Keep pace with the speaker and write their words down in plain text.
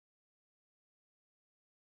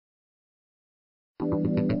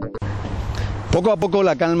Poco a poco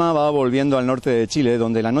la calma va volviendo al norte de Chile,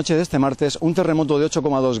 donde la noche de este martes un terremoto de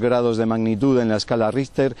 8,2 grados de magnitud en la escala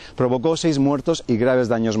Richter provocó 6 muertos y graves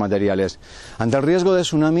daños materiales. Ante el riesgo de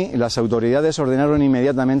tsunami, las autoridades ordenaron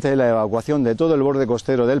inmediatamente la evacuación de todo el borde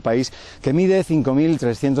costero del país, que mide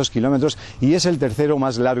 5.300 kilómetros y es el tercero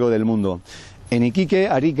más largo del mundo. En Iquique,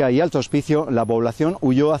 Arica y Alto Hospicio, la población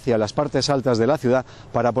huyó hacia las partes altas de la ciudad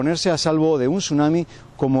para ponerse a salvo de un tsunami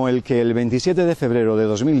como el que el 27 de febrero de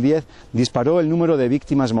 2010 disparó el número de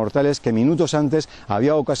víctimas mortales que minutos antes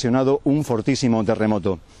había ocasionado un fortísimo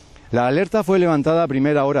terremoto. La alerta fue levantada a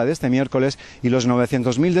primera hora de este miércoles y los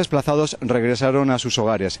 900.000 desplazados regresaron a sus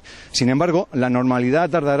hogares. Sin embargo, la normalidad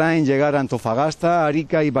tardará en llegar a Antofagasta,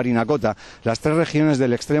 Arica y Parinacota, las 3 regiones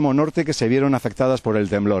del extremo norte que se vieron afectadas por el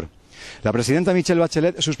temblor. La presidenta Michelle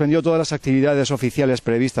Bachelet suspendió todas las actividades oficiales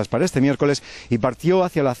previstas para este miércoles y partió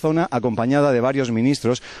hacia la zona acompañada de varios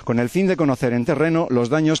ministros con el fin de conocer en terreno los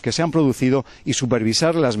daños que se han producido y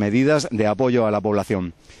supervisar las medidas de apoyo a la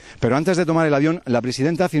población. Pero antes de tomar el avión, la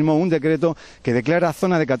presidenta firmó un decreto que declara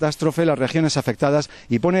zona de catástrofe las regiones afectadas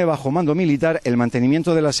y pone bajo mando militar el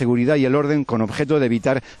mantenimiento de la seguridad y el orden con objeto de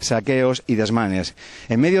evitar saqueos y desmanes.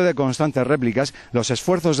 En medio de constantes réplicas, los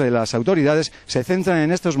esfuerzos de las autoridades se centran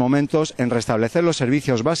en estos momentos en restablecer los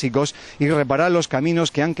servicios básicos y reparar los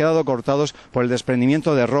caminos que han quedado cortados por el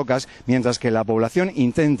desprendimiento de rocas, mientras que la población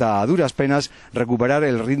intenta a duras penas recuperar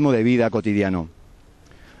el ritmo de vida cotidiano.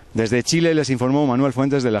 Desde Chile les informó Manuel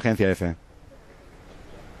Fuentes de la agencia EFE.